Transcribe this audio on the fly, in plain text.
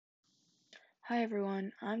Hi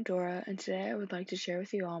everyone, I'm Dora, and today I would like to share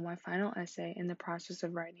with you all my final essay in the process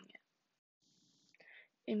of writing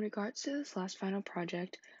it. In regards to this last final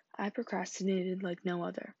project, I procrastinated like no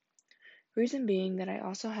other. Reason being that I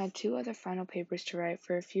also had two other final papers to write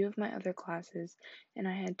for a few of my other classes, and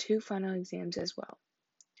I had two final exams as well.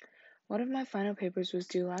 One of my final papers was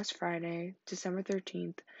due last Friday, December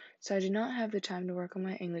 13th, so I did not have the time to work on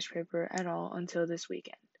my English paper at all until this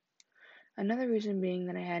weekend. Another reason being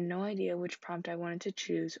that I had no idea which prompt I wanted to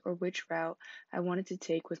choose or which route I wanted to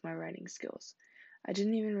take with my writing skills. I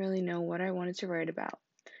didn't even really know what I wanted to write about.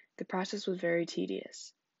 The process was very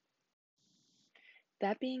tedious.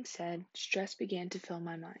 That being said, stress began to fill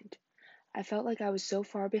my mind. I felt like I was so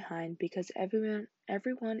far behind because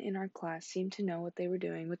everyone in our class seemed to know what they were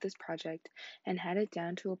doing with this project and had it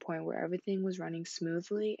down to a point where everything was running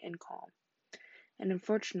smoothly and calm. And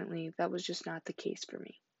unfortunately, that was just not the case for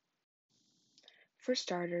me. For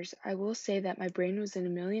starters, I will say that my brain was in a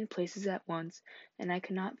million places at once and I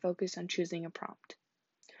could not focus on choosing a prompt.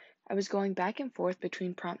 I was going back and forth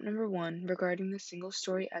between prompt number 1 regarding the single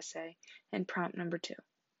story essay and prompt number 2.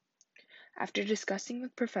 After discussing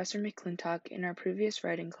with Professor McClintock in our previous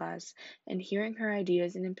writing class and hearing her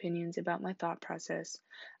ideas and opinions about my thought process,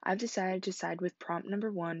 I've decided to side with prompt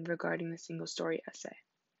number 1 regarding the single story essay.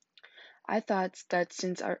 I thought that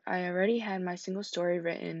since I already had my single story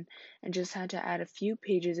written and just had to add a few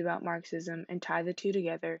pages about Marxism and tie the two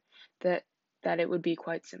together, that it would be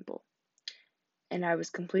quite simple. And I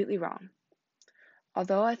was completely wrong.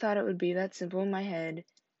 Although I thought it would be that simple in my head,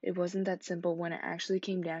 it wasn't that simple when it actually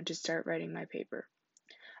came down to start writing my paper.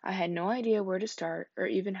 I had no idea where to start or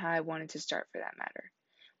even how I wanted to start for that matter.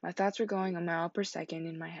 My thoughts were going a mile per second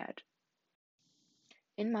in my head.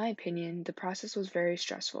 In my opinion, the process was very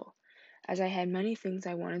stressful, as I had many things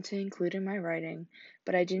I wanted to include in my writing,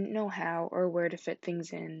 but I didn't know how or where to fit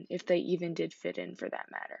things in, if they even did fit in for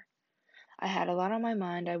that matter. I had a lot on my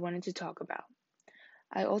mind I wanted to talk about.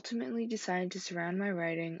 I ultimately decided to surround my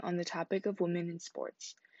writing on the topic of women in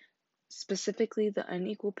sports, specifically the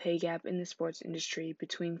unequal pay gap in the sports industry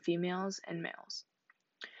between females and males.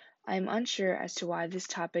 I am unsure as to why this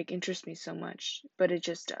topic interests me so much, but it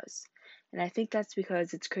just does. And I think that's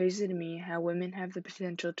because it's crazy to me how women have the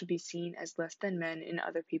potential to be seen as less than men in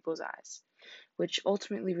other people's eyes, which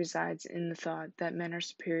ultimately resides in the thought that men are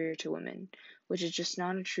superior to women, which is just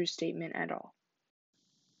not a true statement at all.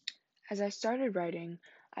 As I started writing,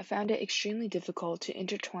 I found it extremely difficult to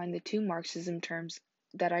intertwine the two Marxism terms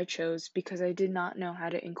that I chose because I did not know how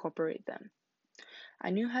to incorporate them. I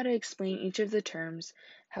knew how to explain each of the terms,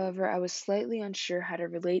 however, I was slightly unsure how to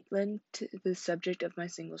relate them to the subject of my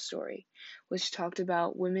single story, which talked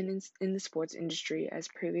about women in the sports industry, as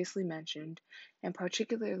previously mentioned, and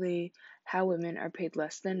particularly how women are paid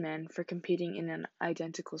less than men for competing in an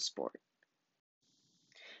identical sport.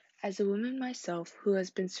 As a woman myself who has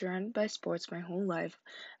been surrounded by sports my whole life,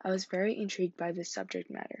 I was very intrigued by this subject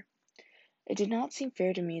matter. It did not seem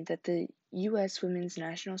fair to me that the U.S. women's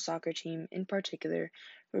national soccer team, in particular,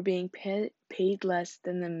 were being paid less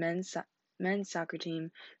than the men's soccer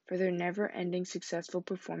team for their never-ending successful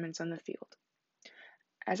performance on the field.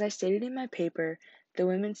 As I stated in my paper, the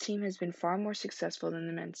women's team has been far more successful than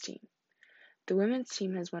the men's team. The women's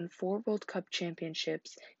team has won 4 World Cup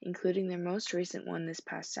championships, including their most recent one this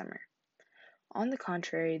past summer. On the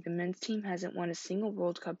contrary, the men's team hasn't won a single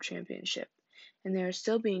World Cup championship, and they are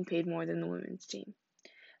still being paid more than the women's team.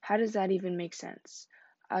 How does that even make sense?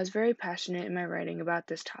 I was very passionate in my writing about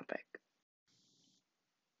this topic.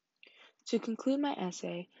 To conclude my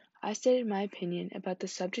essay, I stated my opinion about the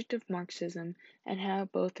subject of Marxism and how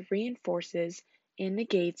it both reinforces and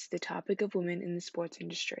negates the topic of women in the sports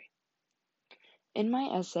industry. In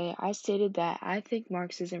my essay, I stated that I think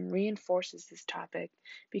Marxism reinforces this topic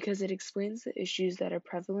because it explains the issues that are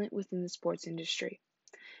prevalent within the sports industry.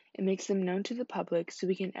 It makes them known to the public so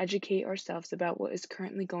we can educate ourselves about what is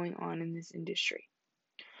currently going on in this industry.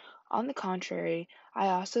 On the contrary, I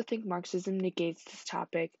also think Marxism negates this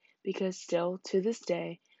topic because still, to this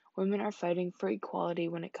day, women are fighting for equality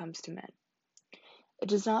when it comes to men. It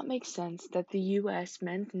does not make sense that the U.S.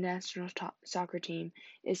 men's national soccer team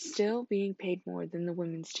is still being paid more than the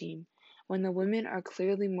women's team, when the women are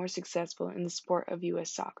clearly more successful in the sport of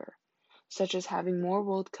U.S. soccer, such as having more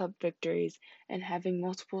World Cup victories and having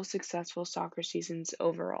multiple successful soccer seasons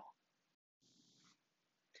overall.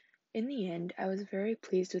 In the end, I was very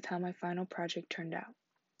pleased with how my final project turned out.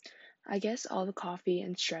 I guess all the coffee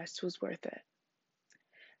and stress was worth it.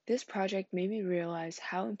 This project made me realize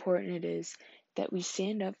how important it is that we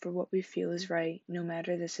stand up for what we feel is right, no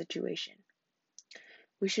matter the situation.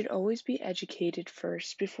 We should always be educated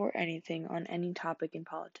first before anything on any topic in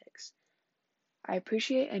politics. I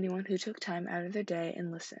appreciate anyone who took time out of their day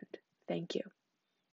and listened. Thank you.